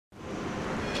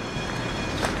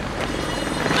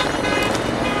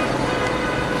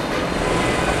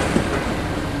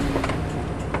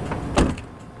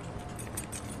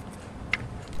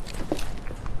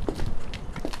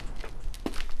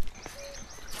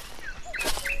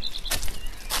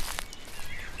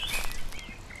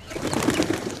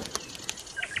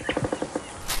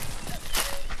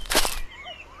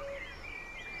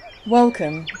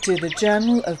Welcome to the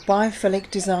Journal of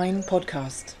Biophilic Design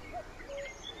podcast.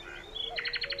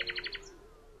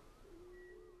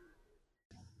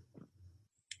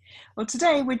 Well,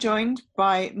 today we're joined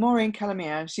by Maureen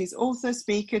Calamia. She's author,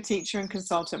 speaker, teacher and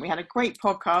consultant. We had a great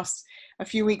podcast a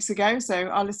few weeks ago, so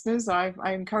our listeners, I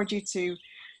encourage you to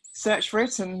search for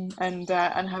it and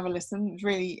have a listen. It's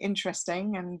really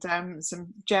interesting and some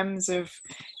gems of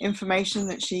information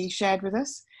that she shared with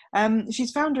us.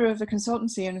 She's founder of a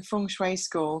consultancy and feng shui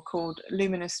school called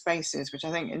Luminous Spaces, which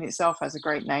I think in itself has a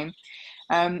great name.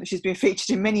 She's been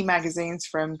featured in many magazines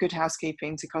from Good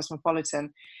Housekeeping to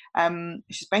Cosmopolitan.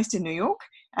 She's based in New York,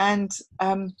 and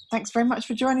thanks very much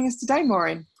for joining us today,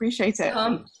 Maureen. Appreciate it.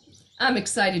 I'm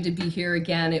excited to be here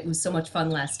again. It was so much fun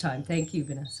last time. Thank you,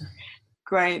 Vanessa.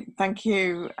 Great, thank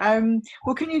you.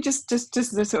 Well, can you just as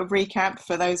a sort of recap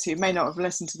for those who may not have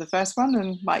listened to the first one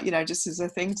and might, just as a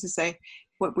thing to say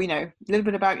what we know, a little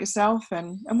bit about yourself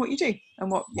and what you do and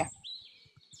what, yeah.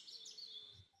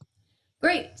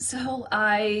 Great. So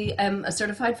I am a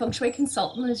certified feng shui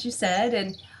consultant, as you said,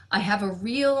 and I have a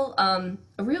real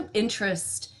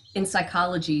interest in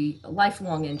psychology, a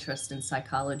lifelong interest in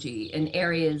psychology in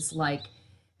areas like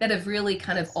that have really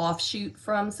kind of offshoot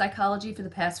from psychology for the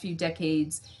past few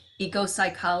decades: eco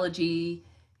psychology,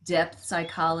 depth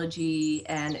psychology,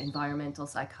 and environmental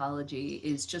psychology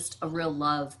is just a real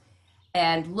love.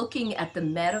 And looking at the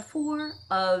metaphor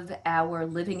of our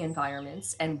living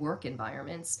environments and work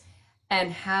environments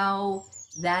and how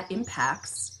that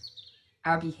impacts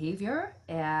our behavior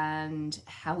and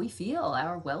how we feel,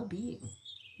 our well-being.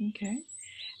 Okay.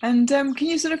 And can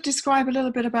you sort of describe a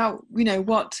little bit about,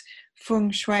 what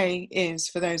feng shui is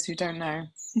for those who don't know?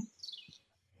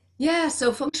 Yeah,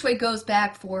 so feng shui goes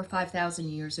back 4,000 or 5,000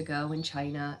 years ago in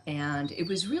China, and it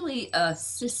was really a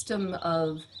system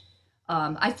of,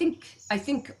 I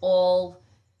think all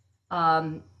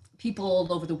people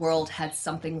all over the world had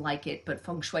something like it, but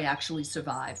feng shui actually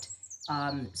survived,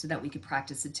 so that we could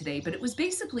practice it today. But it was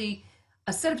basically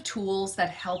a set of tools that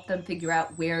helped them figure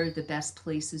out where the best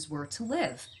places were to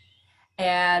live.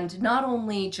 And not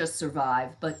only just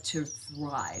survive, but to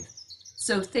thrive.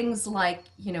 So things like,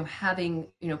 having,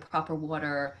 proper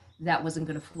water that wasn't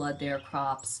going to flood their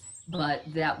crops, but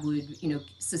that would,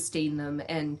 sustain them,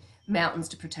 and mountains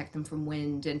to protect them from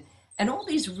wind, and all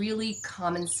these really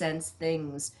common sense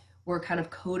things were kind of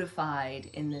codified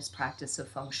in this practice of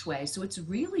feng shui. So it's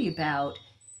really about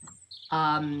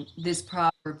this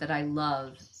proverb that I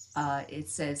love. It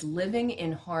says, living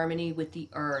in harmony with the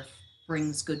earth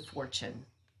brings good fortune.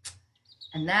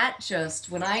 And that just,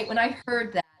 when I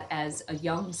heard that as a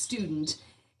young student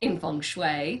in feng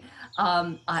shui,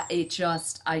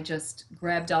 I just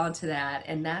grabbed onto that,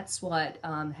 and that's what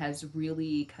has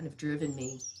really kind of driven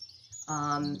me.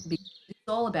 Because it's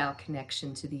all about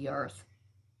connection to the earth.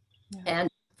 Yeah. And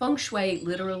feng shui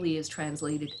literally is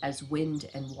translated as wind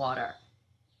and water.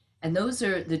 And those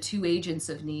are the two agents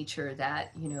of nature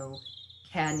that,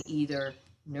 can either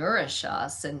nourish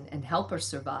us and help us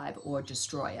survive or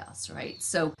destroy us, right?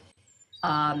 So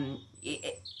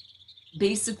it,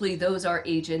 basically, those are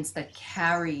agents that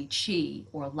carry chi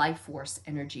or life force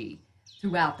energy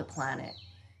throughout the planet.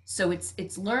 So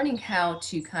it's learning how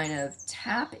to kind of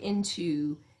tap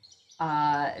into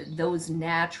those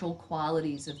natural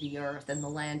qualities of the earth and the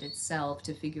land itself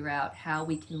to figure out how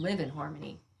we can live in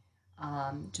harmony,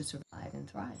 to survive and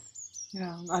thrive.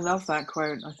 Yeah, I love that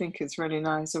quote. I think it's really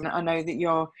nice. And I know that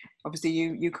you're obviously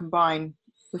you combine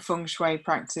the feng shui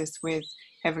practice with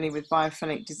heavily with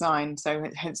biophilic design. So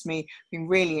hence me being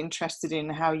really interested in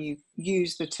how you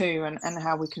use the two and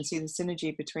how we can see the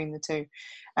synergy between the two.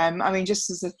 I mean, just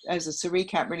as a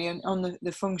recap, really on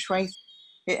the feng shui,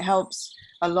 it helps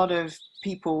a lot of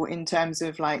people in terms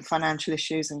of like financial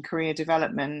issues and career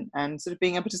development and sort of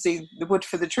being able to see the wood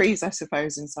for the trees, I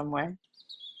suppose, in some way.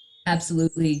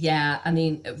 Absolutely, yeah. I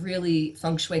mean, really,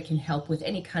 feng shui can help with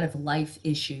any kind of life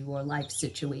issue or life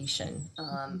situation.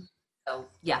 So,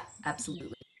 yeah,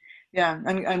 absolutely. Yeah,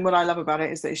 and what I love about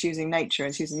it is that it's using nature,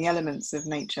 it's using the elements of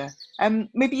nature.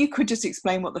 Maybe you could just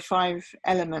explain what the five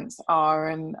elements are,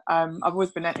 and I've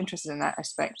always been interested in that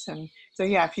aspect. And so,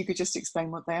 yeah, if you could just explain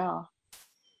what they are.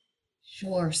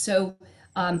 Sure. So,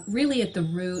 really, at the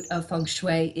root of feng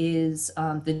shui is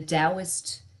the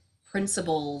Taoist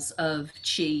principles of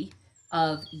qi,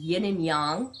 of yin and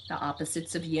yang, the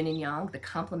opposites of yin and yang, the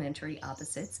complementary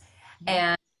opposites.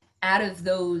 And out of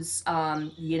those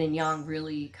yin and yang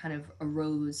really kind of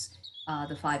arose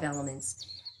the five elements.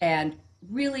 And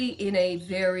really, in a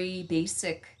very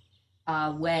basic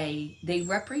way, they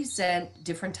represent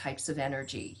different types of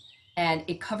energy, and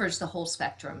it covers the whole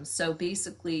spectrum. So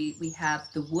basically, we have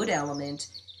the wood element,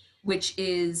 which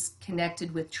is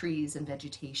connected with trees and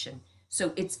vegetation.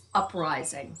 So it's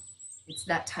uprising. It's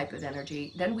that type of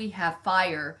energy. Then we have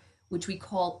fire, which we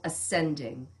call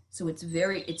ascending. So it's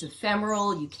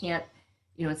ephemeral. You can't,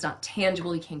 it's not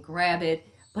tangible. You can't grab it,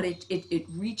 but it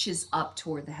reaches up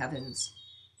toward the heavens.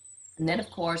 And then, of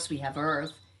course, we have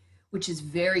earth, which is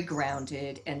very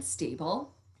grounded and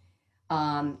stable.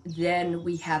 Then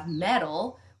we have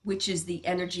metal, which is the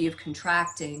energy of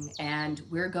contracting. And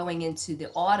we're going into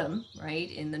the autumn,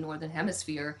 right, in the Northern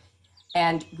Hemisphere.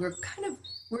 And we're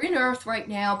in Earth right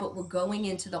now, but we're going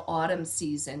into the autumn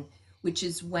season, which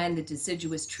is when the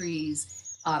deciduous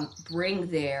trees bring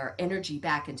their energy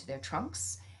back into their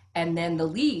trunks. And then the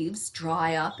leaves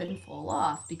dry up and fall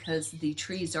off because the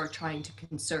trees are trying to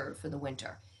conserve for the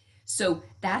winter. So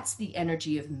that's the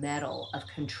energy of metal, of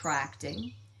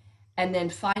contracting. And then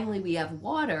finally, we have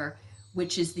water,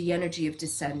 which is the energy of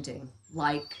descending,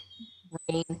 like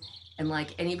rain. And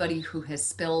like anybody who has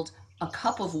spilled a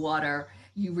cup of water,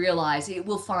 you realize it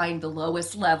will find the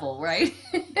lowest level, right?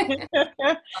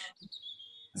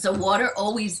 So water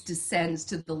always descends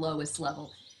to the lowest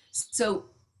level. So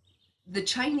the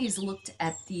Chinese looked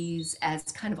at these as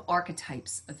kind of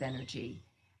archetypes of energy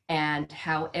and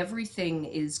how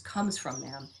everything comes from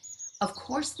them. Of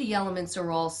course, the elements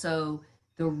are also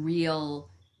the real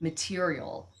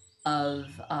material of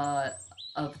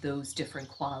those different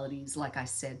qualities. Like I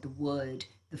said, the wood,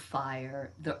 the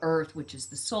fire, the earth, which is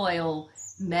the soil,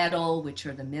 metal, which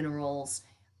are the minerals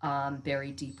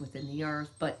buried deep within the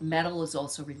earth. But metal is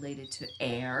also related to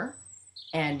air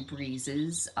and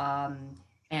breezes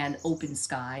and open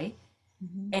sky.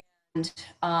 Mm-hmm.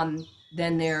 And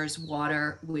then there's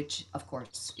water, which of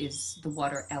course is the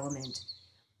water element.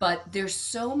 But there's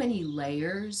so many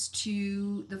layers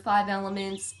to the five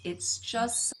elements. It's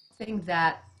just something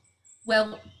that,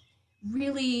 well,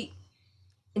 really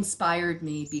inspired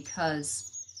me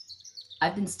because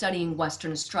I've been studying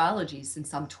Western astrology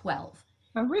since I'm 12.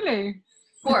 Oh, really?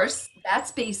 Of course,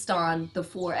 that's based on the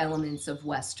four elements of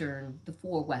the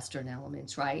four Western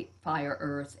elements, right? Fire,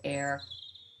 earth, air,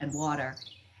 and water.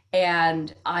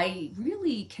 And I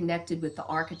really connected with the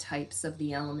archetypes of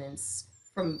the elements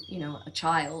from, a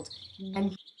child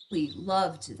and really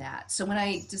loved that. So when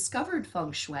I discovered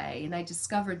feng shui and I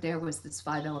discovered there was this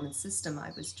five element system,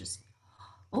 I was just,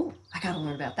 oh, I got to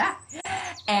learn about that.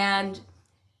 And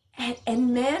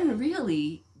then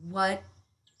really what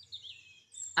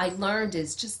I learned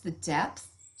is just the depth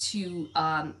to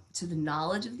the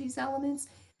knowledge of these elements.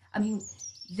 I mean,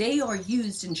 they are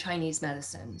used in Chinese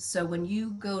medicine. So when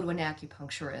you go to an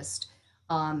acupuncturist,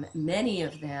 many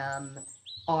of them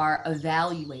are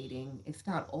evaluating, if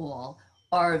not all,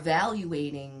 are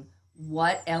evaluating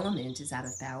what element is out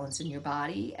of balance in your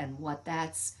body and what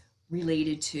that's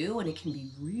related to. And it can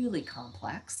be really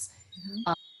complex.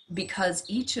 Mm-hmm. Because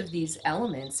each of these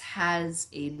elements has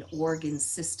an organ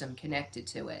system connected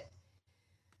to it.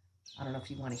 I don't know if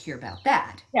you want to hear about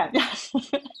that. Yeah.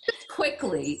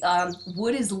 Quickly,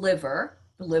 wood is liver,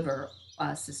 the liver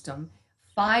system.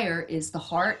 Fire is the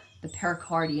heart, the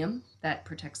pericardium that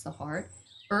protects the heart.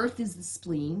 Earth is the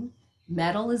spleen.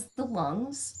 Metal is the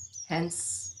lungs,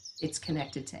 hence it's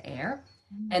connected to air.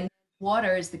 And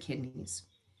water is the kidneys.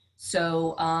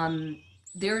 So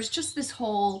there's just this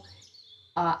whole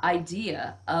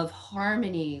idea of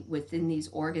harmony within these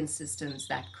organ systems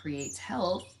that creates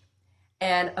health.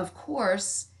 And of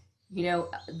course,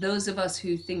 those of us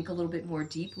who think a little bit more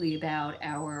deeply about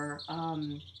our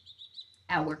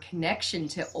connection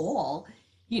to all,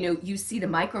 you see the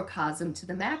microcosm to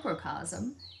the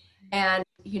macrocosm. And,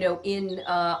 in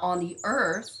on the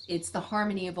earth, it's the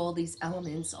harmony of all these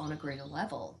elements on a greater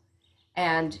level.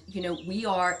 And, we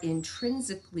are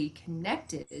intrinsically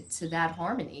connected to that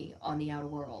harmony on the outer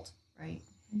world, right?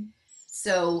 Mm-hmm.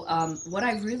 So what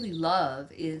I really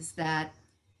love is that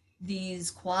these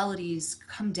qualities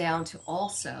come down to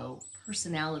also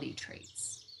personality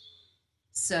traits.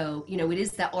 So, it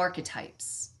is the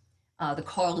archetypes, the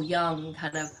Carl Jung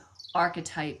kind of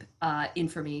archetype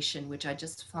information, which I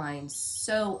just find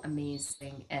so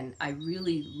amazing. And I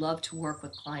really love to work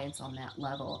with clients on that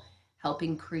level,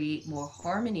 helping create more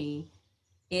harmony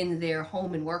in their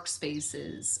home and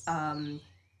workspaces.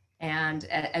 And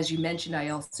as you mentioned, I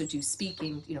also do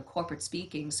speaking, corporate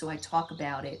speaking. So I talk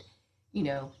about it,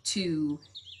 to,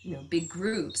 big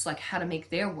groups, like how to make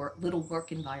their little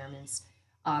work environments,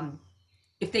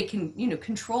 if they can,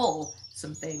 control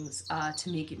some things to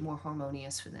make it more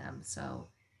harmonious for them. So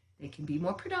they can be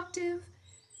more productive,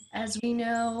 as we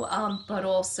know, but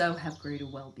also have greater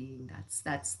well-being.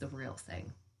 That's the real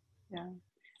thing. Yeah.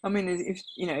 I mean, if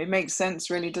you know, it makes sense,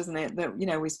 really, doesn't it? That, you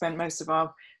know, we spent most of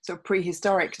our sort of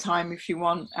prehistoric time, if you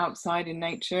want, outside in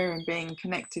nature and being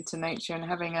connected to nature and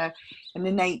having an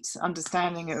innate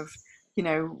understanding of, you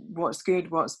know, what's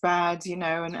good, what's bad, you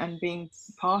know, and being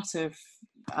part of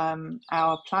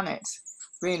our planet,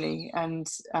 really. And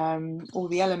all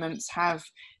the elements have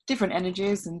different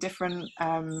energies and different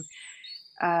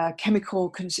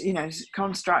chemical, you know,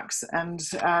 constructs, and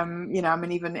you know, I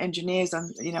mean, even engineers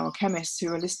and, you know, or chemists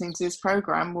who are listening to this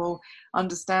program will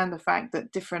understand the fact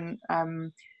that different,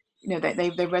 you know, they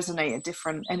resonate at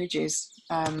different energies,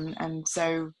 and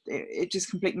so it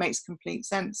just makes complete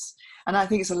sense. And I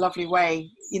think it's a lovely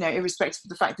way, you know, irrespective of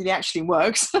the fact that it actually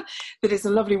works, that it's a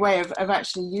lovely way of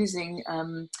actually using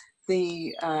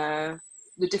the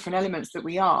different elements that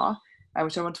we are,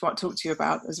 which I want to talk to you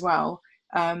about as well.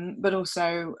 But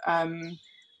also,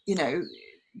 you know,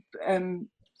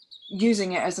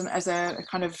 using it as a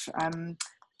kind of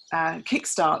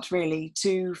kickstart, really,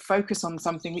 to focus on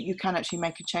something that you can actually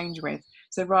make a change with.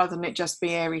 So rather than it just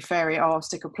be airy fairy, oh, I'll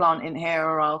stick a plant in here,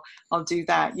 or I'll do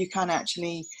that, you can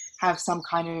actually have some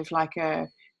kind of like a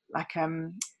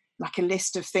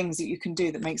list of things that you can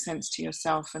do that make sense to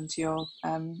yourself and to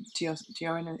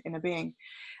your inner being.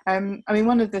 I mean,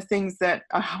 one of the things that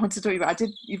I want to talk about,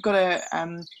 you've got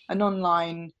an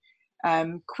online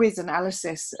quiz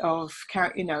analysis of,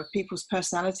 you know, people's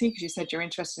personality, because you said you're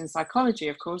interested in psychology,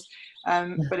 of course,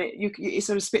 but it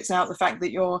sort of spits out the fact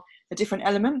that you're a different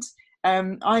element.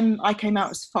 I came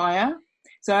out as fire,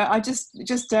 so I just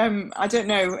I don't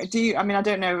know. Do you? I mean, I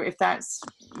don't know if that's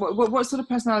what sort of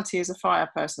personality is a fire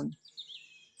person.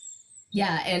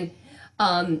 Yeah, and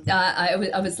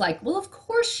I was like, well, of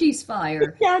course she's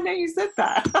fire. Yeah, I know you said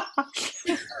that.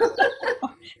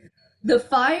 The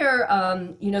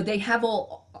fire, you know, they have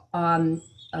all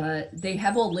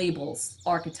labels,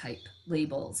 archetype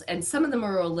labels, and some of them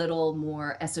are a little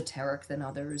more esoteric than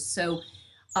others. So,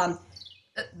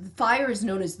 fire is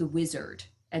known as the wizard,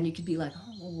 and you could be like,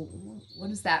 oh, what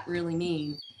does that really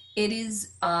mean? It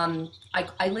is, I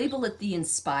label it the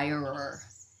inspirer,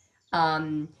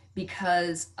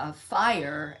 because a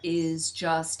fire is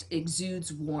just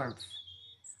exudes warmth.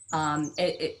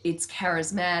 It's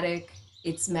charismatic,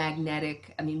 it's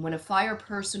magnetic. I mean, when a fire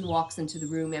person walks into the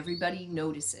room, everybody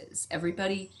notices.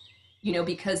 Everybody, you know,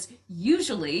 because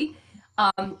usually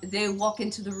they walk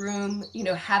into the room, you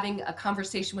know, having a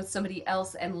conversation with somebody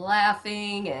else and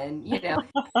laughing and, you know,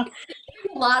 a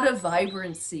lot of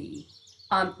vibrancy.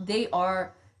 They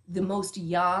are the most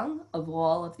yang of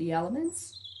all of the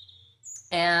elements.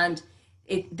 And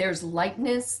there's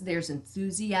lightness, there's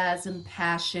enthusiasm,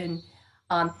 passion,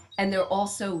 and they're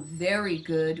also very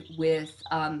good with,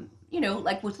 you know,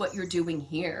 like with what you're doing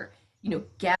here, you know,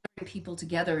 gathering people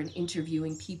together and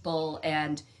interviewing people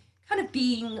and kind of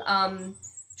being,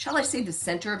 shall I say, the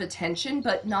center of attention,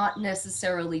 but not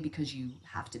necessarily because you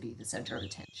have to be the center of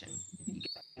attention, if you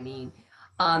get what I mean.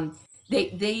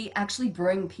 They actually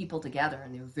bring people together,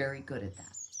 and they're very good at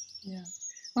that. Yeah.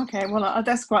 Okay, well,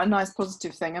 that's quite a nice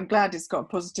positive thing. I'm glad it's got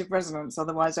positive resonance.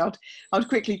 Otherwise, I'd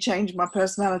quickly change my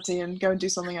personality and go and do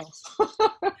something else.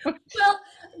 Well,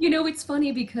 you know, it's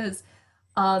funny because,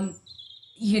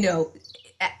 you know,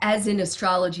 as in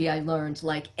astrology, I learned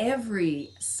like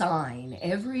every sign,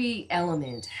 every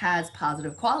element has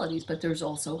positive qualities, but there's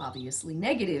also obviously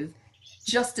negative,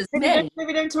 just as many.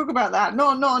 Maybe don't talk about that.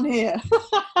 Not on here.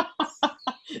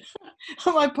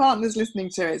 My partner's listening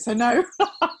to it, so no.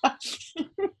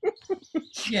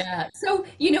 Yeah. So,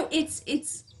 you know,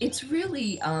 it's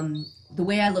really the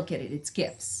way I look at it, it's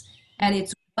gifts. And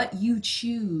it's what you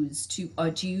choose to,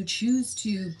 or do you choose to,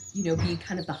 you know, be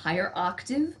kind of the higher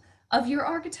octave of your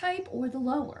archetype or the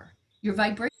lower, your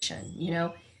vibration, you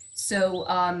know? So,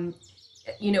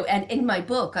 you know, and in my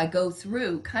book, I go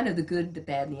through kind of the good, the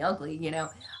bad, and the ugly, you know.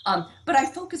 But I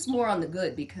focus more on the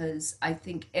good because I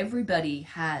think everybody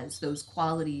has those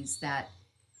qualities that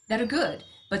are good,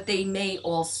 but they may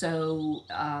also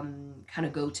kind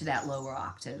of go to that lower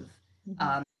octave.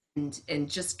 Mhm. And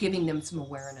just giving them some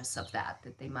awareness of that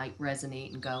they might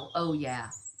resonate and go, oh yeah,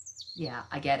 yeah,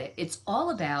 I get it. It's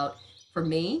all about, for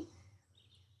me,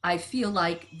 I feel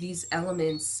like these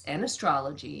elements and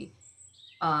astrology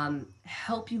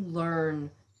help you learn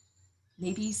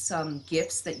maybe some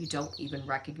gifts that you don't even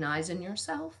recognize in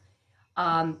yourself,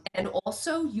 and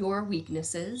also your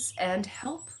weaknesses, and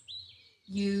help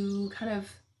you kind of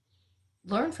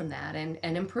learn from that and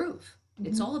improve.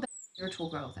 It's Mhm. all about spiritual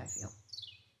growth, I feel.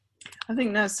 I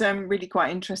think that's really quite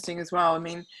interesting as well. I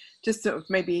mean, just sort of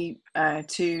maybe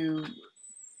to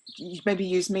maybe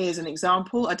use me as an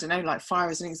example. I don't know, like fire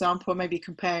as an example, or maybe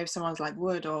compare if someone's like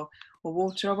wood or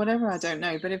water or whatever. I don't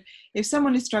know. But if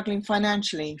someone is struggling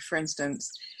financially, for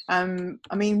instance, I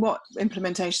mean, what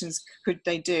implementations could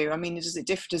they do? I mean, does it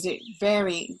differ? Does it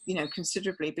vary,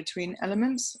 considerably between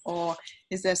elements, or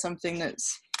is there something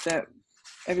that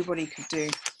everybody could do?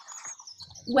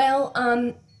 Well,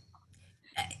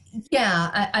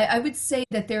 yeah, I would say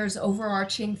that there's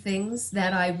overarching things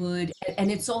that I would, and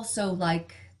it's also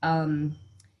like in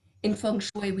feng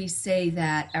shui, we say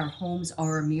that our homes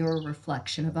are a mirror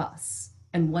reflection of us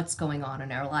and what's going on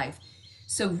in our life.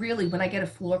 So, really, when I get a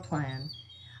floor plan,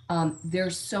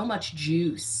 there's so much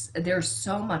juice, there's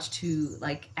so much to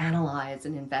like analyze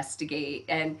and investigate,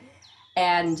 and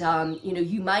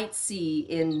you might see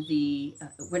in the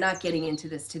we're not getting into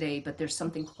this today, but there's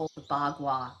something called the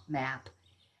Bagua map,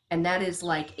 and that is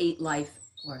like 8 life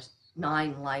or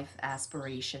 9 life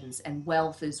aspirations, and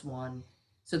wealth is one.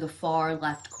 So the far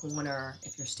left corner,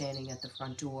 if you're standing at the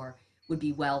front door, would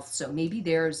be wealth. So maybe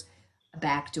there's a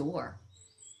back door,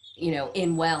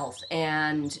 in wealth,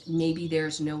 and maybe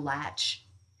there's no latch,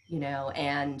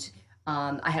 and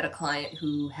I had a client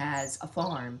who has a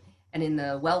farm, and in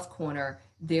the wealth corner,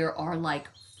 there are like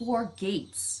 4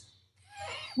 gates,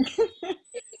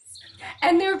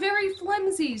 and they're very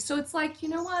flimsy. So it's like, you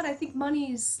know what? I think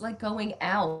money's like going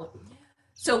out.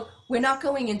 So we're not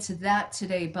going into that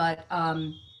today, but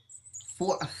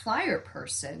for a fire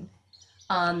person,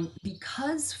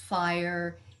 because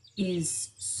fire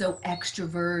is so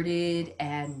extroverted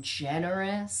and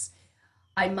generous,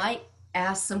 I might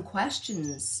ask some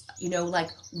questions,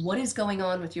 like what is going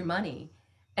on with your money?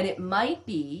 And it might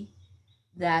be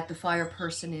that the fire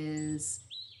person is,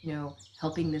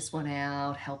 helping this one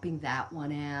out, helping that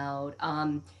one out.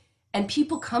 And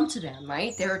people come to them,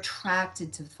 right? They're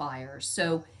attracted to fire.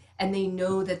 So, and they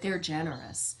know that they're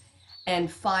generous.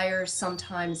 And fire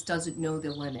sometimes doesn't know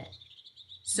the limit.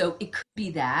 So it could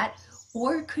be that,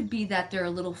 or it could be that they're a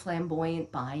little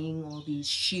flamboyant buying all these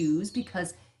shoes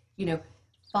because, you know,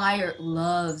 fire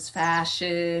loves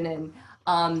fashion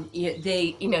and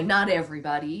they, not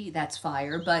everybody that's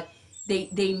fire, but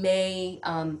they may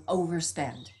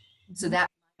overspend. So that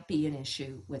might be an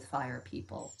issue with fire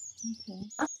people. Okay.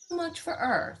 Not so much for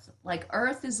earth. Like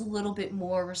earth is a little bit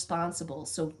more responsible.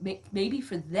 So maybe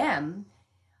for them,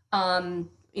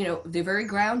 they're very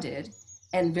grounded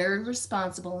and very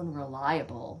responsible and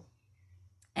reliable.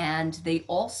 And they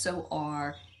also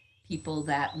are people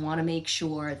that want to make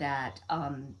sure that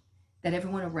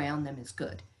everyone around them is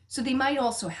good. So they might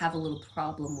also have a little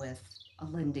problem with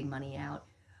lending money out.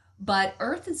 But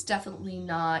Earth is definitely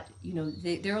not,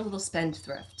 they're a little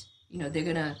spendthrift. They're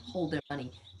going to hold their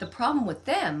money. The problem with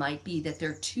them might be that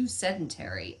they're too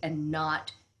sedentary and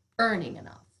not earning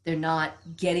enough. They're not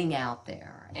getting out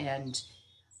there and,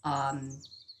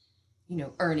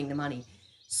 earning the money.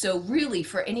 So really,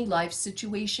 for any life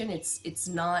situation, it's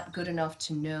not good enough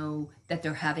to know that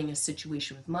they're having a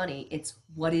situation with money. It's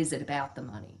what is it about the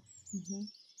money? Mm-hmm.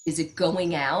 Is it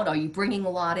going out? Are you bringing a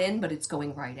lot in, but it's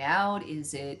going right out?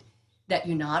 Is it that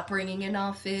you're not bringing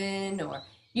enough in, or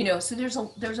so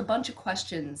there's a bunch of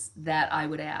questions that I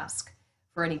would ask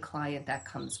for any client that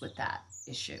comes with that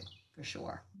issue, for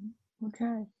sure.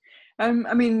 Okay.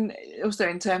 I mean, also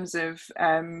in terms of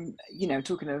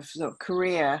talking of sort of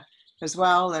career as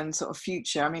well and sort of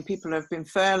future. I mean, people have been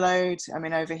furloughed. I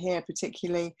mean, over here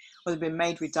particularly, or they've been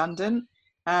made redundant.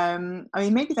 I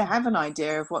mean, maybe they have an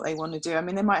idea of what they want to do. I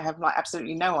mean, they might have like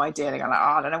absolutely no idea. They're like,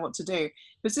 oh, I don't know what to do.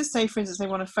 But just say, for instance, they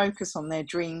want to focus on their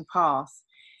dream path.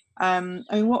 I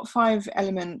mean, what 5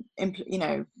 element,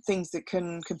 things that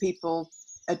can people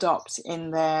adopt in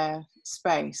their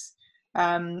space?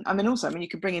 I mean, also, you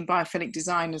could bring in biophilic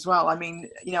design as well. I mean,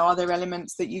 are there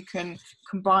elements that you can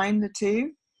combine the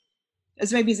two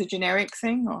as maybe as a generic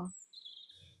thing, or?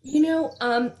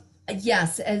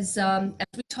 Yes, as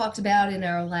we talked about in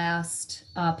our last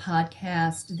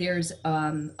podcast,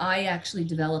 I actually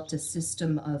developed a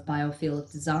system of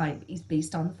biophilic design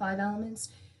based on the 5 elements.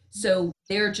 So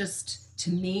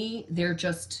to me, they're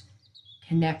just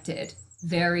connected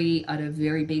very at a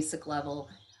very basic level.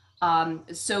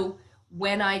 So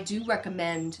when I do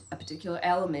recommend a particular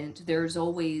element, there's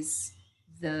always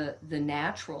the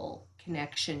natural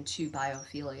connection to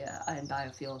biophilia and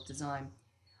biophilic design.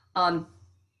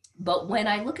 But when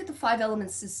I look at the 5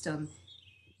 element system,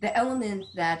 the element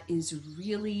that is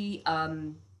really,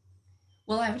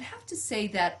 well, I would have to say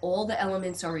that all the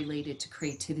elements are related to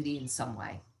creativity in some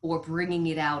way or bringing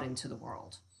it out into the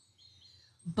world.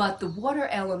 But the water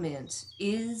element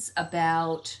is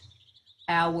about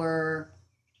our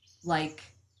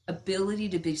ability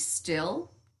to be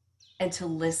still and to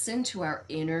listen to our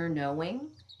inner knowing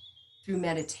through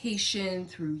meditation,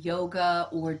 through yoga,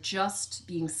 or just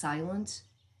being silent.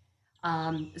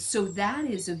 So that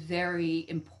is a very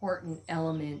important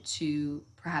element to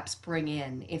perhaps bring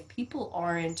in. If people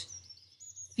aren't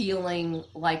feeling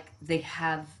like they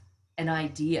have an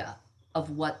idea of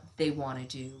what they want to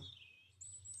do,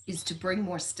 is to bring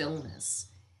more stillness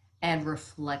and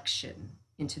reflection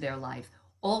into their life.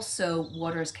 Also,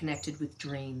 water is connected with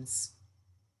dreams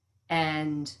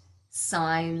and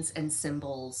signs and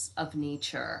symbols of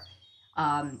nature.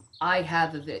 I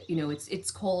have a bit,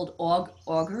 it's called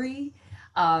augury.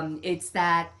 It's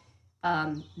that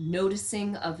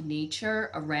noticing of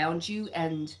nature around you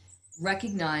and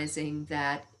recognizing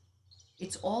that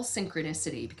it's all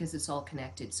synchronicity because it's all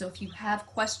connected. So if you have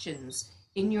questions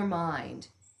in your mind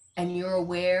and you're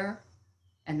aware,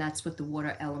 and that's what the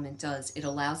water element does, it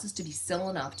allows us to be still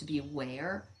enough to be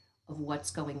aware of what's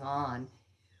going on.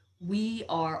 We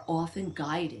are often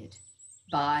guided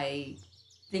by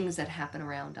things that happen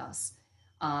around us.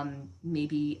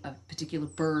 Maybe a particular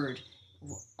bird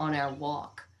on our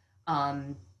walk.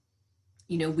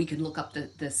 We can look up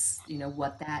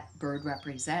what that bird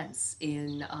represents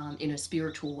in a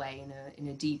spiritual way, in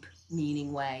a deep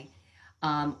meaning way,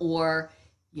 or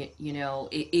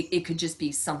it could just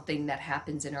be something that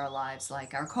happens in our lives,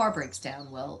 like our car breaks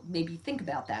down. Well, maybe think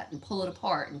about that and pull it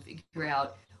apart and figure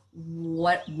out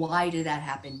why did that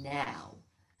happen now?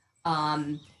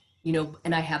 And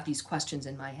I have these questions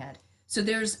in my head. So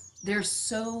there's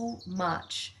so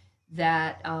much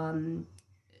that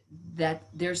that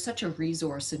there's such a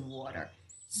resource in water.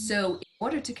 So in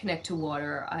order to connect to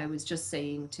water, I was just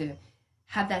saying to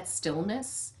have that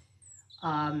stillness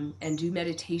and do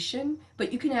meditation,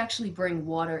 but you can actually bring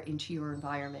water into your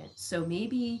environment. So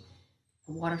maybe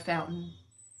a water fountain,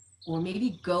 or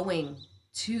maybe going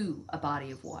to a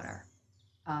body of water.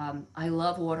 I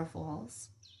love waterfalls.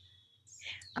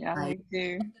 Yeah, I me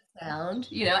too. sound,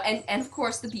 and of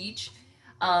course the beach.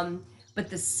 But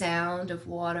the sound of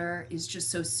water is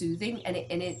just so soothing, and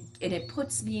it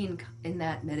puts me in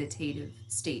that meditative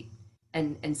state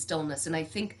and stillness. And I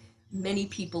think many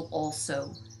people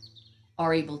also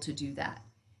are able to do that.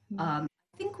 Mm.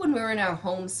 I think when we're in our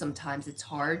homes, sometimes it's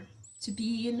hard to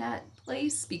be in that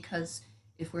place because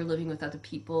if we're living with other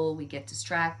people, we get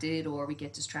distracted, or we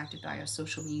get distracted by our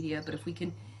social media. But if we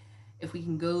can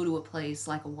go to a place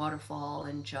like a waterfall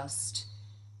and just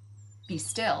be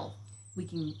still, we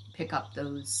can pick up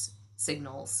those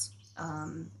signals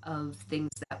of things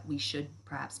that we should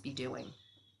perhaps be doing.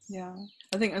 Yeah,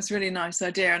 I think that's a really nice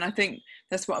idea, and I think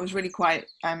that's what I was really quite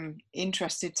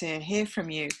interested to hear from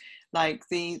you, like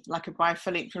from a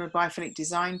biophilic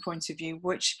design point of view,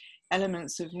 which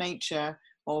elements of nature,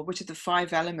 or which of the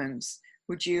 5 elements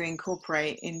would you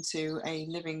incorporate into a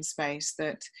living space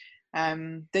that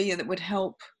would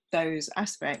help those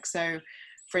aspects? So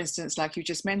for instance, like you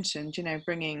just mentioned,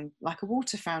 bringing like a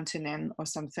water fountain in or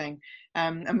something.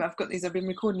 And I've been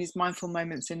recording these mindful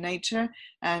moments in nature,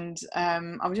 and I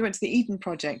went to the Eden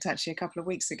Project actually a couple of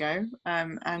weeks ago,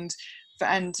 and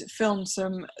filmed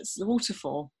some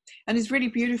waterfall, and it's really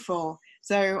beautiful.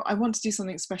 So I want to do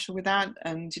something special with that,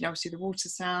 and obviously the water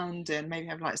sound, and maybe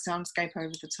have like soundscape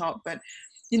over the top, but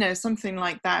something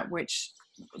like that, which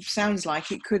sounds like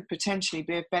it could potentially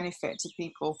be of benefit to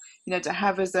people, to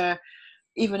have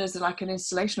even as like an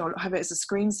installation, or have it as a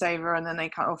screensaver, and then they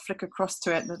kind of flick across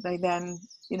to it, that they then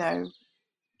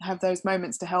have those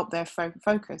moments to help their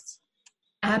focus.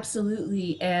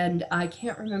 Absolutely. And I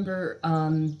can't remember,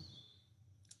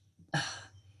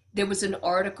 there was an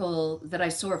article that I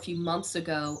saw a few months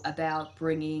ago about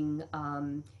bringing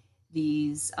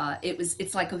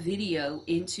it's like a video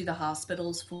into the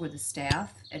hospitals for the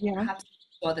staff, and Yeah, perhaps you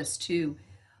saw this too,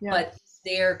 yeah, but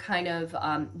they're kind of,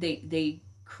 they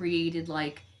created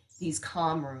like these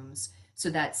calm rooms so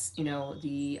that's,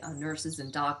 the nurses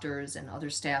and doctors and other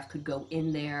staff could go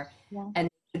in there yeah, and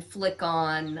could flick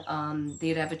on,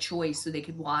 they'd have a choice, so they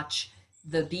could watch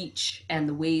the beach and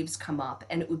the waves come up,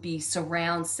 and it would be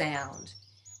surround sound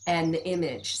and the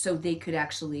image, so they could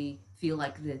actually feel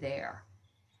like they're there.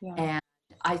 yeah, And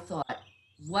I thought,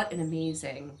 what an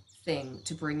amazing thing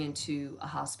to bring into a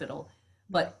hospital. yeah.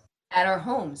 But at our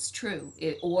homes, true,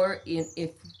 if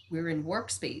we're in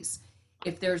workspace,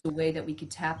 if there's a way that we could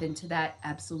tap into that,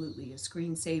 absolutely, a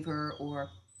screensaver, or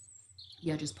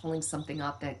yeah, just pulling something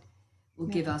up that will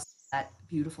Yeah, give us that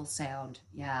beautiful sound,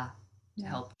 yeah, to yeah.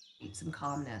 help keep some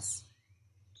calmness.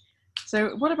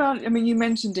 So what about, I mean, you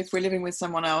mentioned if we're living with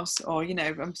someone else, or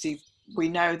obviously we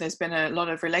know there's been a lot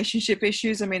of relationship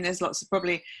issues. I mean, there's lots of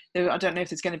probably, I don't know if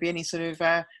there's going to be any sort of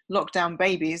lockdown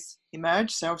babies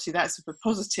emerge. So obviously that's a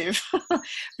positive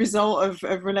result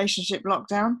of relationship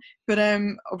lockdown. But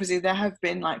obviously there have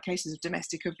been like cases of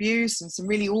domestic abuse and some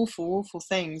really awful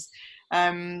things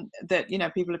that, you know,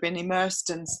 people have been immersed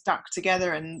and stuck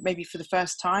together and maybe for the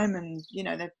first time, and, you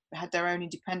know, they've had their own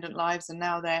independent lives and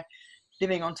now they're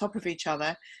living on top of each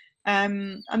other. I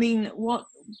mean, what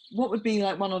would be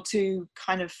like one or two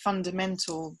kind of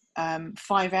fundamental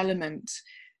 5-element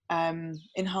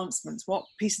enhancements? What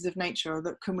pieces of nature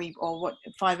that can we, or what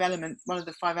one of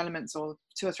the 5 elements, or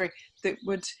 2 or 3, that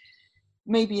would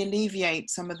maybe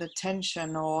alleviate some of the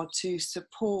tension or to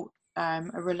support a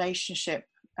relationship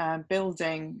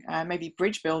building, maybe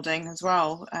bridge building as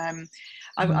well? I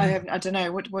don't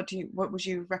know. What would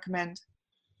you recommend?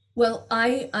 Well,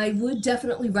 I would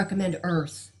definitely recommend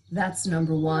Earth. That's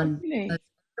number Oh, one. really?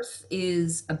 Earth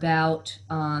is about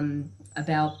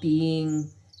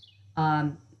being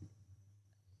um,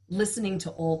 listening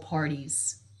to all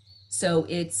parties. So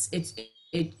it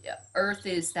Earth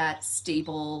is that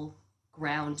stable,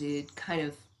 grounded kind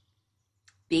of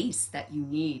base that you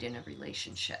need in a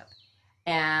relationship,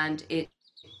 and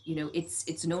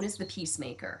it's known as the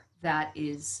peacemaker. That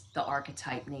is the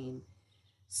archetype name.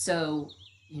 So,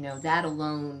 that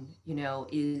alone,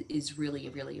 is really,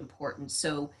 really important.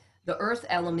 So the earth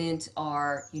element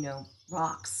are,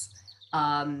 rocks,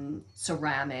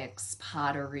 ceramics,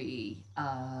 pottery,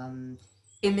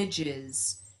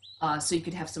 images. So you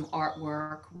could have some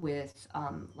artwork with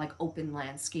like open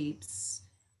landscapes,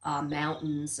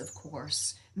 mountains, of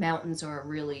course. Mountains are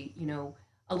really,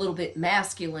 a little bit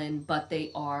masculine, but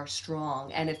they are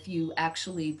strong. And if you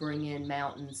actually bring in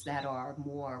mountains that are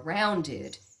more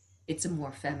rounded, it's a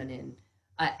more feminine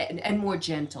and more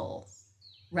gentle,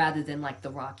 rather than like the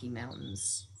Rocky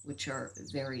Mountains, which are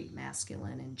very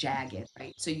masculine and jagged,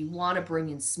 right? So you want to bring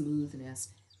in smoothness.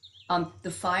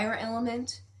 The fire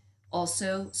element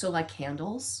also, so like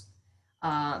candles,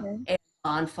 Okay. and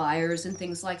bonfires and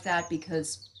things like that,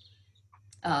 because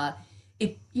uh,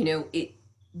 it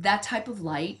that type of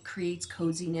light creates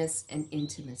coziness and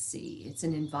intimacy. It's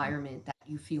an environment that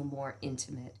you feel more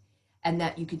intimate and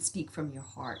that you could speak from your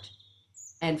heart.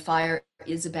 And fire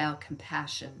is about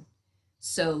compassion.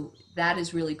 So that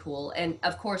is really cool. And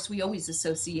of course, we always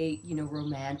associate,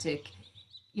 romantic,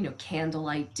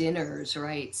 candlelight dinners,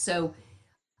 right? So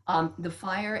the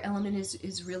fire element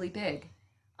is really big.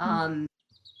 Um,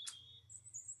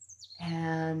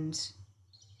 and,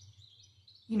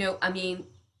 I mean,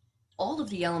 all of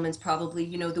the elements probably,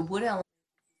 the wood element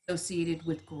associated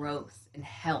with growth and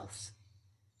health.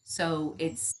 So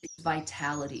it's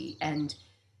vitality, and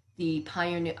the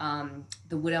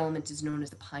wood element is known as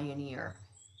the pioneer,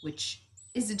 which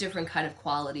is a different kind of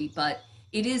quality, but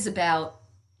it is about,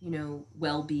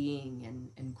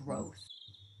 well-being and growth.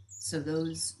 So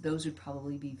those would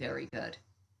probably be very good.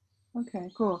 Okay,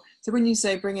 cool. So when you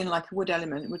say bring in like a wood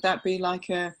element, would that be like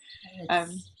a um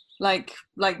It's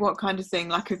like what kind of thing?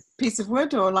 Like a piece of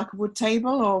wood or like a wood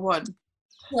table or what?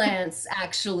 Plants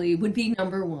actually would be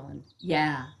number one.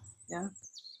 Yeah, Yeah.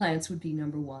 plants would be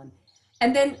number one.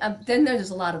 And then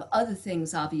there's a lot of other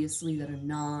things, obviously, that are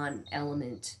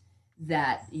non-element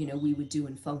that, we would do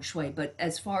in feng shui. But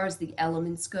as far as the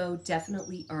elements go,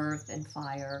 definitely earth and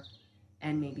fire,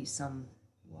 and maybe some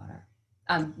water,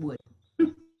 wood.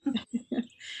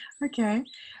 Okay.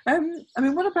 I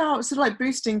mean, what about sort of like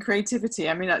boosting creativity?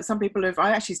 I mean, like some people have, I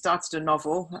actually started a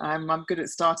novel. I'm good at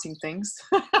starting things.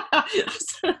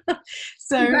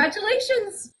 So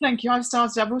Congratulations. thank you. I've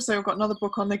also got another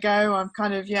book on the go. I'm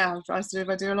kind of, yeah, I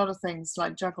do a lot of things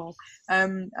like juggle.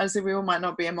 As if we all might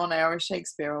not be a Monet or a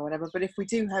Shakespeare or whatever, but if we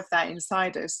do have that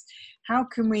inside us, how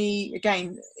can we,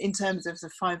 again, in terms of the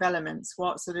 5 elements,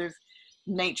 what sort of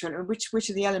nature, and which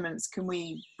of the elements can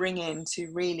we bring in to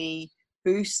really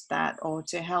boost that, or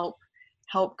to help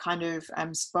kind of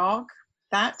spark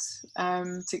that,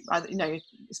 to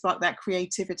spark that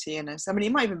creativity in us? I mean,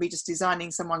 it might even be just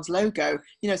designing someone's logo.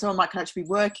 Someone might actually be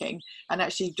working and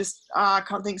actually just I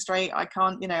can't think straight, I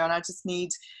can't, and I just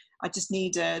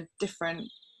need a different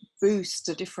boost,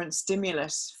 a different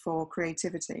stimulus for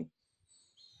creativity.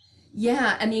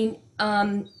 Yeah, I mean,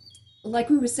 like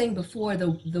we were saying before,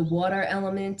 the water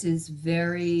element is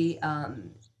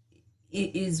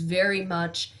it is very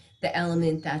much the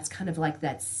element that's kind of like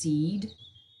that seed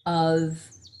of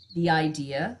the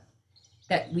idea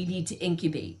that we need to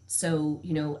incubate. So,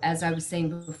 as I was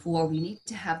saying before, we need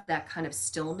to have that kind of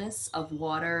stillness of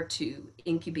water to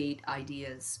incubate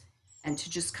ideas and to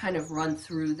just kind of run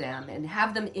through them and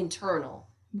have them internal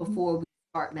Mhm. before we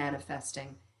start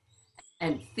manifesting,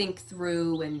 and think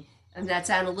through and that's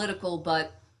analytical,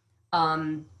 but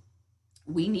um,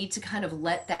 we need to kind of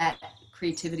let that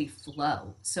creativity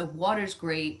flow. So water's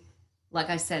great. Like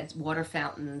I said, water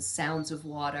fountains, sounds of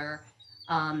water,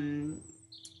 um,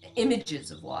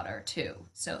 images of water too.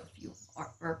 So if you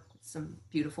work with some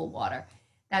beautiful water,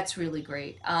 that's really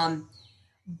great.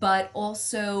 But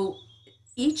also,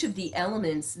 each of the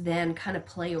elements then kind of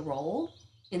play a role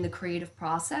in the creative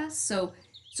process. So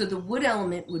the wood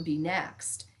element would be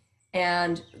next,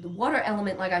 and the water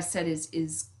element, like I said,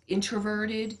 is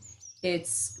introverted.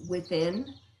 It's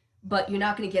within, but you're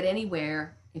not going to get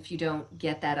anywhere if you don't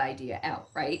get that idea out,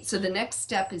 right? So the next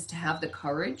step is to have the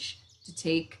courage to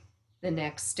take the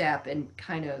next step and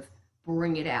kind of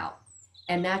bring it out.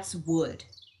 And that's wood,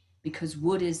 because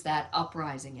wood is that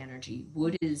uprising energy.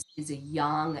 Wood is a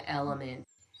yang element,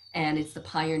 and it's the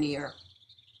pioneer.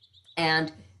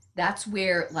 And that's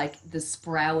where like the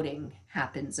sprouting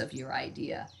happens of your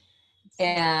idea.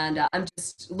 And I'm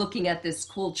just looking at this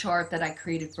cool chart that I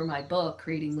created for my book,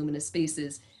 Creating Luminous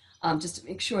Spaces, just to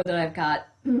make sure that I've got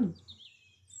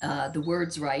the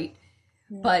words right.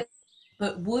 Yeah.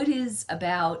 But wood is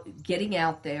about getting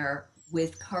out there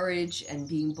with courage and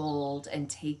being bold and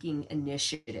taking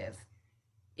initiative.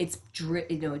 It's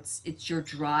your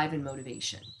drive and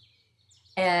motivation.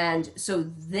 And so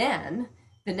then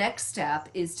the next step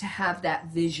is to have that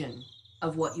vision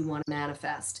of what you want to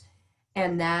manifest.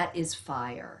 And that is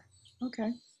fire.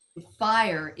 Okay.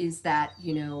 Fire is that,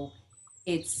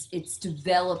 it's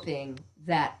developing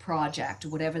that project,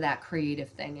 whatever that creative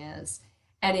thing is.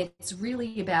 And it's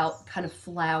really about kind of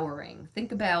flowering.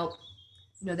 Think about,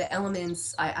 the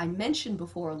elements. I mentioned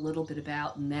before a little bit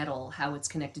about metal, how it's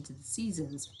connected to the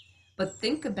seasons, but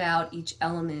think about each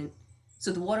element.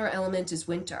 So the water element is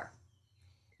winter,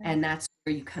 Okay. and that's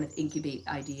where you kind of incubate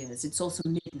ideas. It's also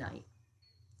midnight.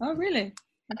 Oh, really?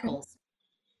 Okay.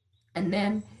 And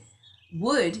then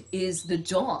wood is the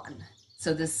dawn.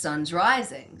 So the sun's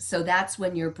rising. So that's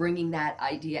when you're bringing that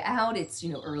idea out. It's,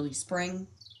 early spring,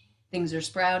 things are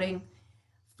sprouting.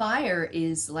 Fire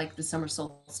is like the summer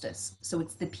solstice. So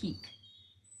it's the peak.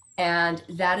 And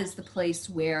that is the place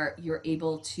where you're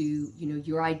able to,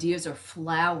 your ideas are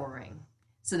flowering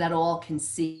so that all can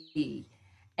see.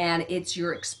 And it's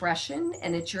your expression,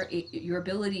 and it's your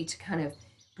ability to kind of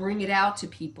bring it out to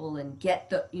people and get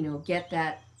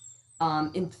that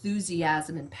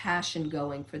enthusiasm and passion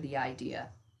going for the idea.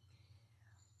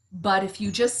 But if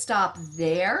you just stop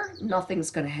there, nothing's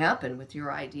going to happen with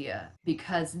your idea,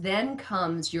 because then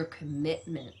comes your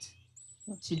commitment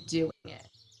to doing it.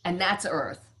 And that's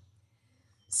Earth.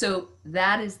 So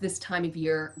that is this time of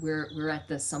year where we're at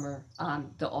the summer,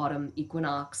 the autumn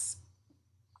equinox.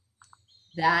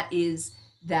 That is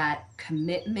that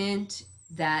commitment,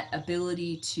 that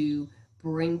ability to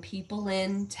bring people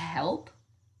in to help.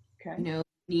 Okay.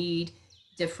 Need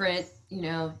different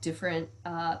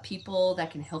people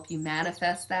that can help you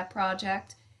manifest that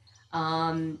project.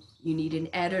 You need an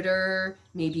editor,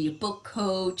 maybe a book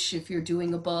coach if you're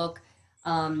doing a book.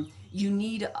 You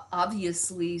need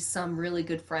obviously some really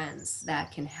good friends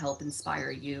that can help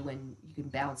inspire you and you can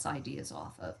bounce ideas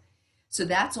off of. So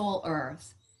that's all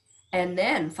earth. And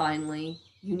then finally,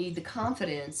 you need the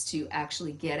confidence to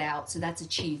actually get out. So that's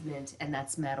achievement, and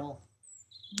that's metal.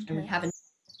 And we Okay. haven't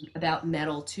about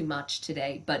metal too much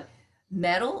today, but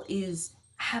metal is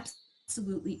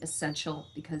absolutely essential,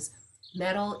 because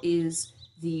metal is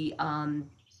the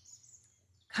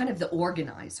kind of the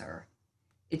organizer.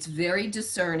 It's very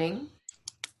discerning,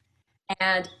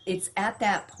 and it's at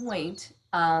that point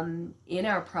in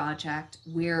our project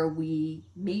where we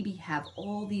maybe have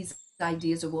all these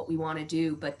ideas of what we want to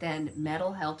do, but then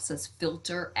metal helps us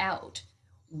filter out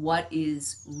what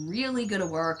is really going to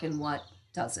work and what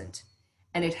doesn't.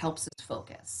 And it helps us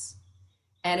focus,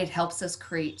 and it helps us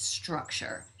create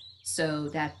structure. So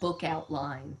that book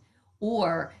outline,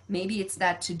 or maybe it's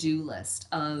that to-do list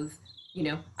of,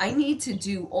 I need to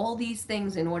do all these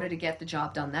things in order to get the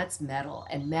job done. That's metal,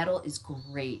 and metal is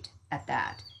great at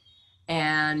that.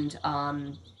 And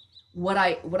what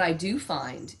I do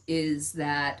find is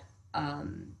that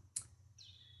and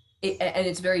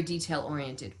it's very detail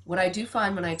oriented. What I do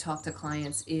find when I talk to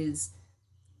clients is,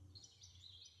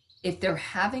 if they're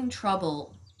having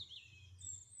trouble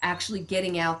actually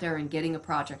getting out there and getting a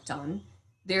project done,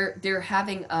 they're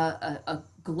having a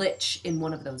glitch in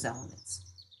one of those elements.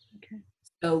 Okay.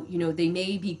 So, they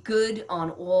may be good on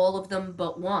all of them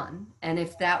but one. And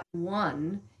if that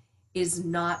one is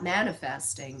not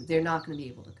manifesting, they're not going to be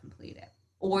able to complete it.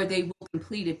 Or they will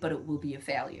complete it, but it will be a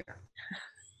failure.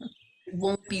 It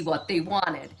won't be what they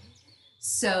wanted.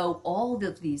 So all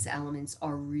of these elements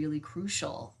are really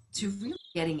crucial to really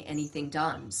getting anything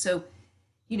done. So,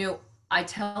 I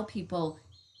tell people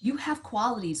you have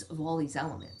qualities of all these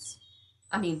elements.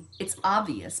 I mean, it's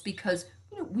obvious because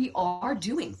we are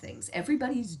doing things.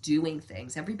 Everybody's doing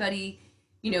things. Everybody,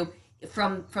 you know,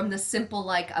 from the simple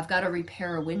like I've got to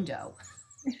repair a window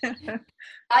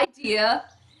idea,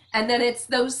 and then it's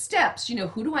those steps.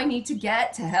 Who do I need to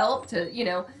get to help to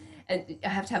and I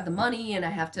have to have the money and I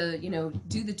have to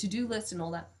do the to-do list and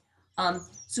all that.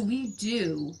 So we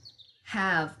do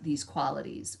have these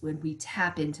qualities when we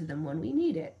tap into them when we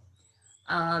need it.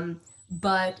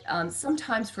 But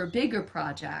sometimes for bigger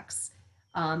projects,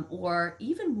 or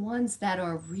even ones that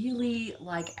are really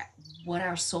like what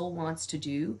our soul wants to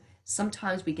do,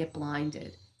 sometimes we get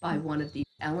blinded by one of these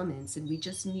elements and we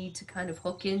just need to kind of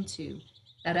hook into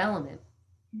that element.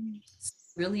 So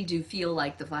I really do feel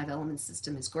like the five element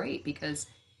system is great because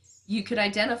you could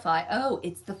identify, oh,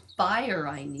 it's the fire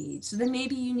I need. So then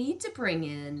maybe you need to bring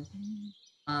in,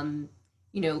 um,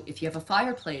 if you have a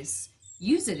fireplace,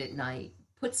 use it at night,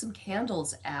 put some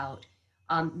candles out,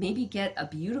 maybe get a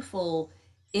beautiful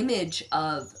image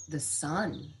of the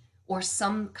sun or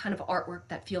some kind of artwork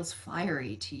that feels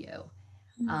fiery to you.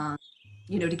 Um,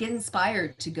 to get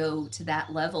inspired to go to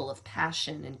that level of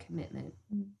passion and commitment.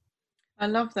 I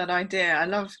love that idea. I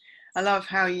love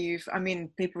how I mean,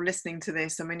 people listening to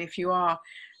this, I mean, if you are,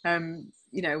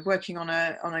 working on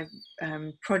a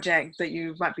project that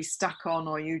you might be stuck on,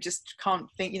 or you just can't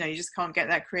think, you just can't get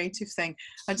that creative thing.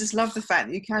 I just love the fact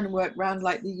that you can work around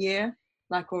like the year,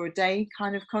 like, or a day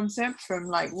kind of concept, from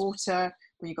like water,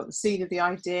 when you've got the seed of the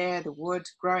idea, the wood,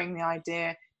 growing the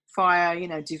idea, fire,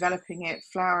 developing it,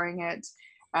 flowering it,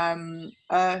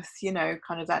 earth,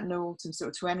 kind of that nought and sort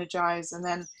of to energize, and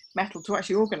then metal to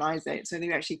actually organize it so that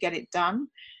you actually get it done.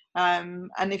 And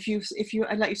if you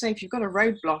like you say, if you've got a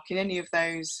roadblock in any of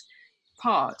those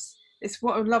parts, it's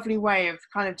what a lovely way of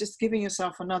kind of just giving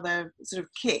yourself another sort of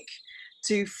kick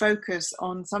to focus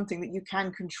on something that you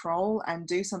can control and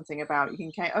do something about.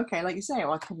 You can, okay, like you say,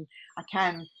 oh, I can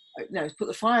put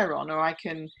the fire on, or I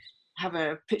can have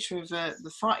a picture of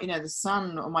the fire, the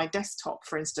sun on my desktop,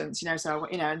 for instance, so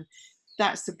and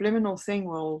that subliminal thing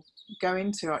will go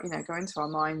into our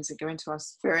minds and go into our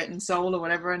spirit and soul or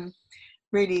whatever, and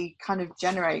really kind of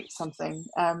generate something.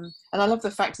 And I love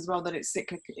the fact as well that it's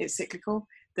cyclical,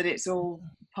 that it's all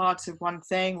part of one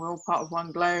thing. We're all part of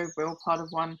one globe. We're all part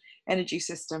of one energy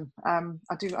system.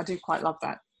 I do quite love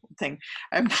that thing.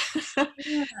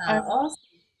 Yeah, awesome.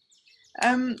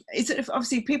 It's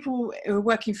obviously people who are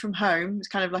working from home. It's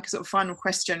kind of like a sort of final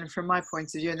question from my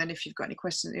point of view, and then if you've got any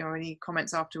questions or any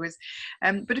comments afterwards.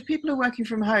 But if people are working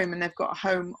from home and they've got a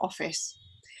home office,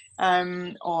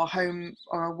 or home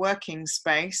or a working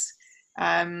space,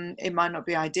 it might not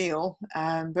be ideal.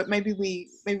 But maybe we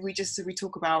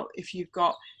talk about if you've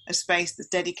got a space that's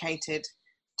dedicated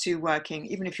to working,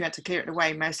 even if you had to clear it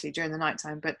away mostly during the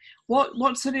nighttime. But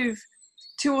what sort of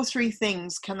 2 or 3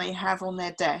 things can they have on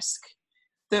their desk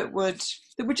that would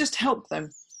just help them,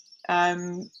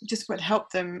 just would help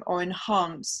them or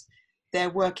enhance their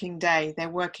working day, their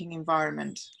working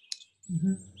environment?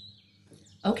 Mm-hmm.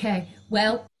 Okay,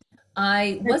 well,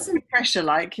 I wasn't no pressure,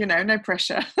 no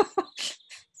pressure.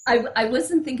 I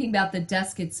wasn't thinking about the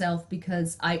desk itself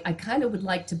because I kind of would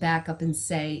like to back up and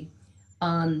say,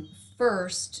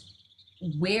 first,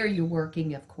 where you're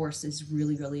working, of course, is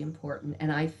really, really important.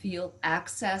 And I feel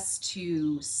access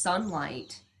to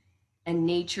sunlight and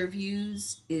nature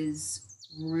views is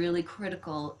really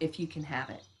critical if you can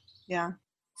have it. Yeah.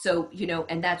 So,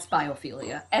 and that's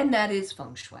biophilia and that is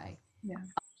feng shui. Yeah.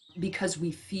 Because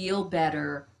we feel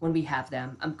better when we have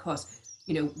them. Of course,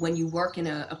 when you work in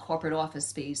a corporate office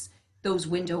space, those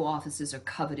window offices are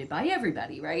coveted by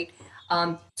everybody, right?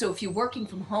 So if you're working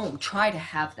from home, try to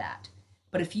have that.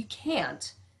 But if you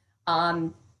can't,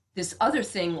 this other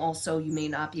thing also you may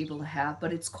not be able to have,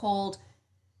 but it's called,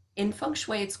 in feng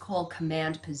shui, it's called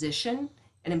command position.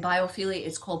 And in biophilia,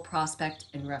 it's called prospect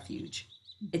and refuge.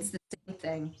 It's the same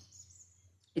thing.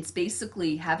 It's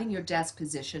basically having your desk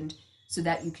positioned so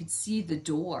that you could see the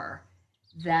door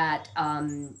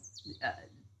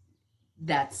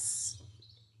that's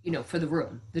for the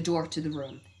room, the door to the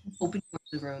room, open door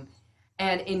to the room.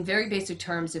 And in very basic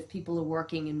terms, if people are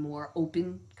working in more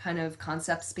open kind of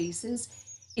concept spaces,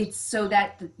 it's so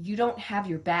that you don't have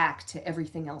your back to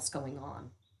everything else going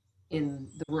on in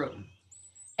the room.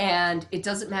 And it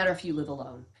doesn't matter if you live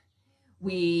alone.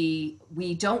 We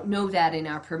don't know that in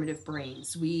our primitive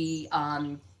brains. We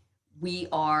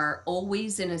are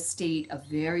always in a state of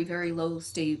very, very low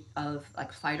state of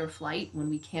like fight or flight when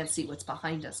we can't see what's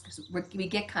behind us because we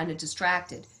get kind of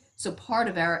distracted. So part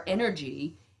of our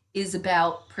energy is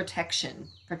about protection,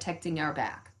 protecting our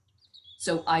back.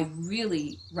 So I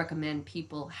really recommend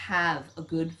people have a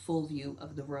good full view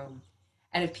of the room.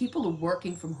 And if people are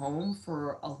working from home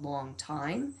for a long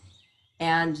time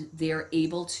and they're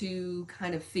able to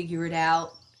kind of figure it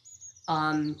out,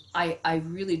 I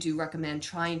really do recommend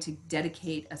trying to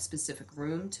dedicate a specific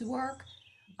room to work.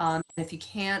 And if you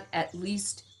can't, at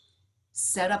least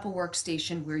set up a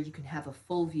workstation where you can have a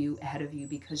full view ahead of you,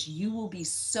 because you will be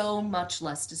so much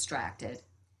less distracted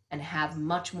and have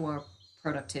much more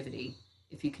productivity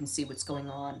if you can see what's going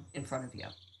on in front of you.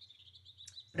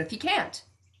 But if you can't,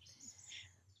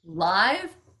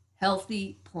 live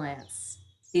healthy plants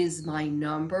is my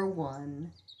number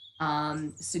one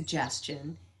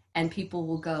suggestion. And people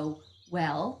will go,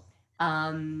 well,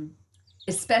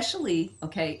 especially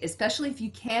if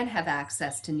you can have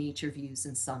access to nature views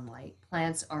and sunlight,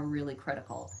 plants are really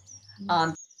critical.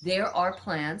 There are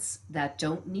plants that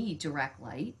don't need direct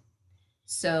light.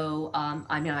 So,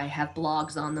 I mean, I have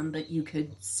blogs on them, but you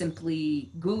could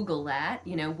simply Google that,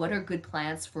 what are good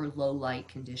plants for low light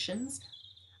conditions?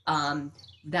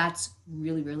 That's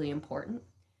really, really important.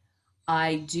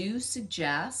 I do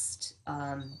suggest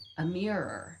a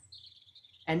mirror.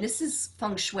 And this is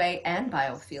feng shui and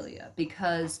biophilia,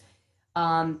 because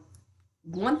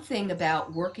one thing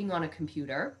about working on a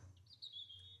computer,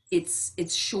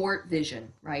 it's short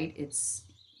vision, right? It's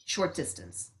short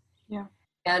distance. Yeah.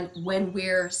 And when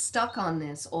we're stuck on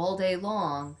this all day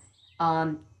long,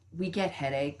 we get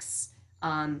headaches.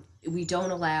 We don't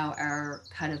allow our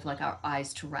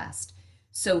eyes to rest.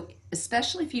 So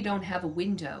especially if you don't have a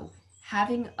window,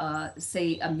 having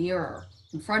say a mirror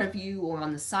in front of you or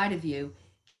on the side of you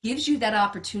gives you that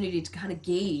opportunity to kind of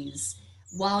gaze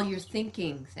while you're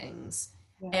thinking things.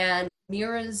 Yeah. And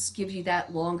mirrors give you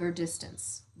that longer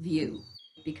distance view,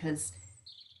 because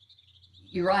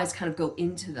your eyes kind of go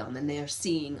into them and they're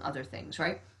seeing other things,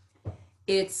 right?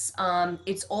 It's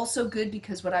also good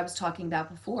because what I was talking about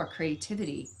before,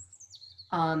 creativity.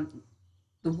 The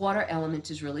water element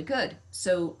is really good.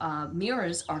 So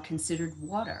mirrors are considered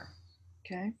water.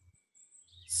 Okay.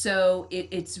 So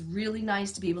it's really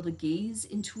nice to be able to gaze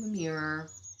into a mirror,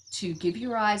 to give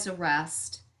your eyes a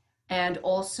rest, and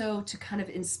also to kind of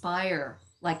inspire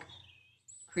like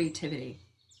creativity.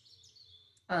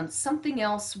 Something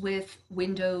else with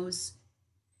windows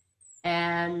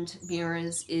and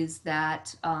mirrors is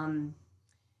that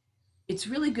it's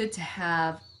really good to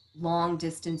have long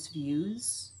distance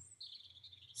views.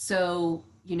 So,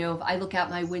 if I look out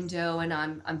my window, and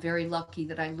I'm very lucky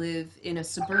that I live in a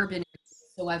suburban area,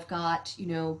 so I've got,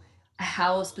 a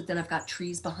house, but then I've got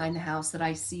trees behind the house that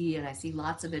I see, and I see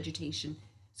lots of vegetation.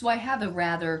 So I have a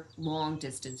rather long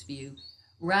distance view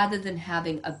rather than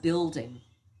having a building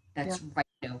Yeah. that's right,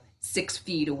 6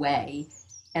 feet away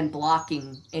and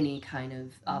blocking any kind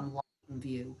of long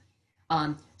view.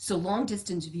 So long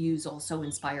distance views also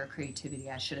inspire creativity.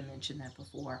 I should have mentioned that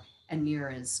before. And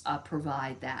mirrors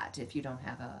provide that if you don't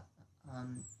have a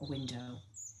window.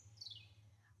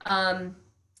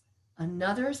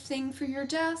 Another thing for your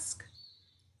desk,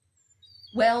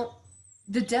 well,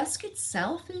 the desk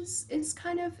itself is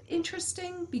kind of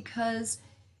interesting, because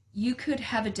you could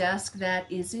have a desk that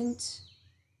isn't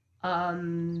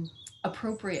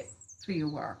appropriate for your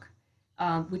work,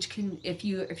 which can, if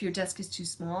your desk is too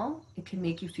small, it can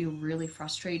make you feel really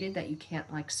frustrated that you can't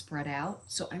like spread out.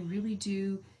 So I really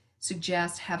do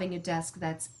suggest having a desk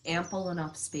that's ample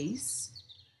enough space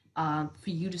for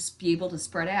you to be able to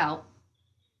spread out.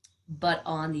 But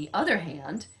on the other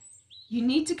hand, you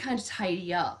need to kind of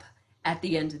tidy up at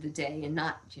the end of the day and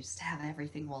not just have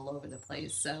everything all over the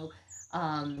place. So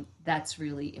that's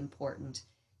really important,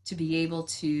 to be able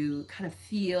to kind of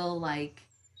feel like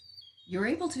you're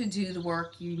able to do the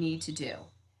work you need to do.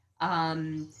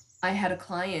 I had a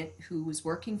client who was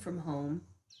working from home.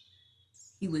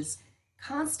 He was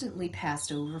constantly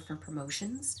passed over for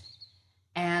promotions.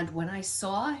 And when I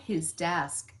saw his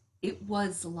desk, it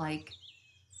was like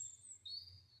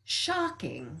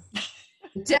shocking.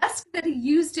 The desk that he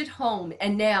used at home,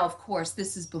 and now, of course,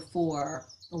 this is before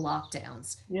the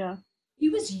lockdowns. Yeah. He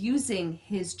was using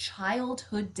his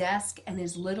childhood desk and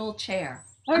his little chair.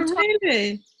 Oh,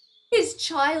 really? His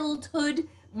childhood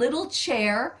little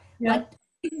chair, Yeah. like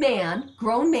big man,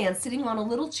 grown man sitting on a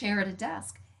little chair at a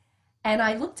desk. And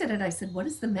I looked at it, I said, what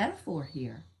is the metaphor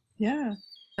here? Yeah.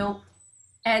 know,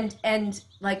 and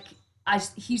like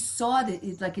he saw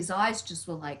that, like his eyes just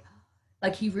were like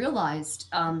he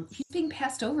realized he's being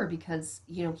passed over because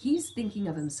he's thinking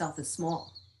of himself as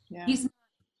small. Yeah. He's not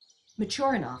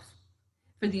mature enough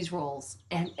for these roles,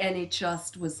 and it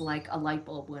just was like a light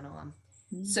bulb went on.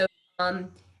 Mm. So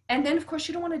And then of course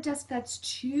you don't want a desk that's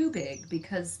too big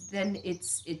because then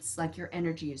it's like your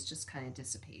energy is just kind of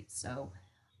dissipates. So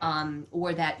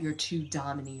or that you're too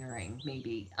domineering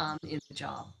maybe in the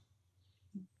job.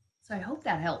 So I hope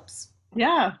that helps.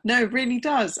 Yeah, no, it really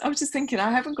does. I was just thinking,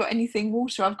 I haven't got anything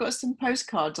water. I've got some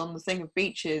postcards on the thing of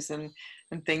beaches and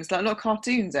things, like a lot of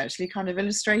cartoons actually, kind of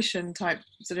illustration type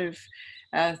sort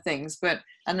of things.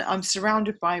 And I'm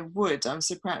surrounded by wood. I'm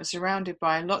surrounded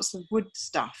by lots of wood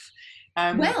stuff.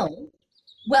 Um, Well,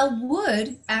 well,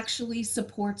 wood actually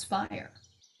supports fire.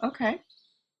 okay.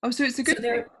 Oh, so it's a So good thing.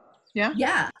 there, Yeah.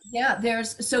 yeah,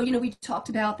 there's, so, we talked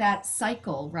about that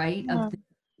cycle, right, of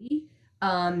Yeah.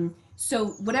 the, so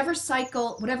whatever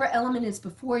cycle, whatever element is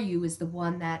before you is the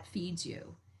one that feeds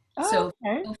you. Oh, So, if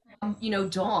okay. you go from,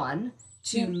 dawn Yeah.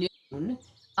 to noon,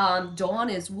 dawn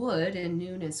is wood and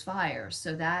noon is fire.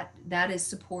 So that is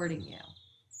supporting you.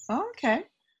 Oh, okay.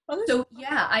 Oh, this. So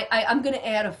yeah, I'm going to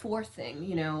add a fourth thing.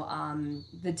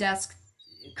 The desk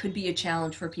could be a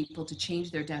challenge for people to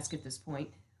change their desk at this point,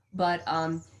 but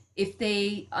if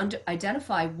they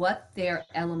identify what their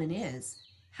element is,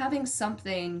 having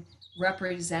something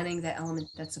representing the element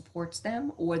that supports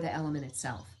them or the element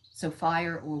itself. So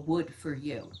fire or wood for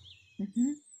you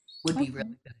Mhm. would be Okay.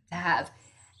 really good to have,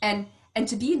 and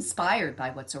to be inspired by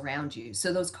what's around you.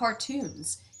 So those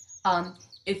cartoons,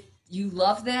 if you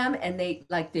love them and they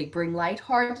bring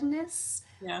lightheartedness,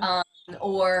 Yeah. um,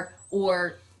 or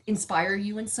inspire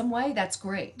you in some way, that's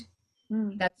great.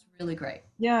 Mm. That's really great.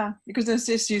 Yeah, because there's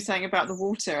just you saying about the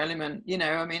water element,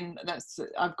 I mean, that's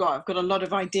I've got a lot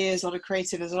of ideas, a lot of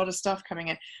creative, there's a lot of stuff coming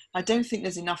in. I don't think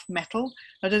there's enough metal.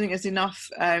 I don't think there's enough,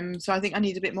 so I think I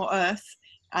need a bit more earth.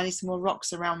 I need some more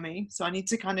rocks around me. So I need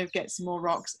to kind of get some more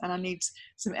rocks, and I need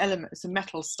some elements, some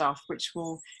metal stuff, which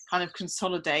will kind of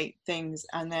consolidate things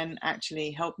and then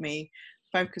actually help me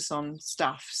focus on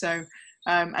stuff. So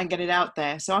and get it out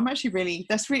there. So I'm actually really,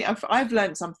 I've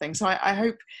learned something. So I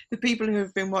hope the people who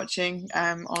have been watching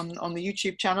on the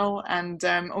YouTube channel and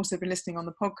also been listening on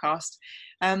the podcast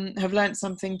have learned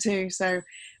something too. So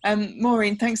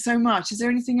Maureen, thanks so much. Is there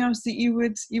anything else that you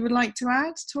would like to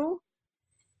add at all?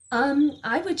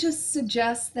 I would just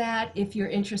suggest that if you're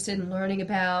interested in learning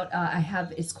about,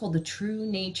 it's called the True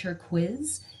Nature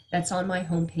Quiz. That's on my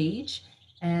homepage,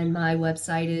 and my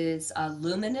website is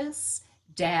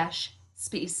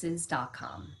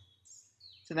luminous-spaces.com.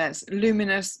 So that's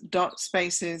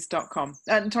luminous.spaces.com.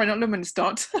 Sorry, not luminous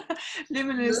dot,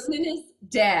 luminous.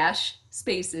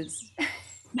 Luminous-spaces.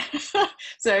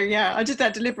 So yeah, I did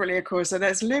that deliberately, of course. So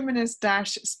that's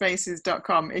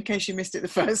luminous-spaces.com in case you missed it the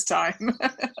first time.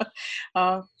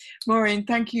 Maureen,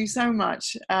 thank you so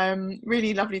much.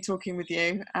 Really lovely talking with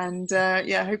you, and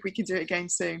yeah, I hope we can do it again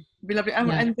soon. It'd be lovely.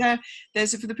 Yeah. And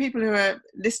there's, for the people who are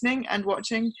listening and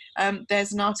watching,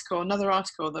 there's another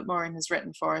article that Maureen has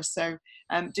written for us. So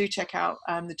do check out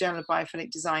the Journal of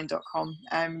Biophilic Design.com.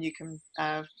 You can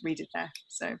read it there.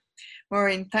 So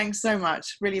Maureen, thanks so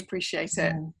much. Really appreciate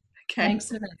it. Yeah. Okay, Thanks,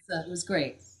 Vanessa. It was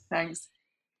great. thanks.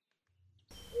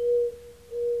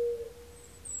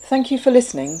 Thank you for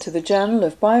listening to the Journal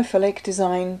of Biophilic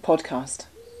Design podcast.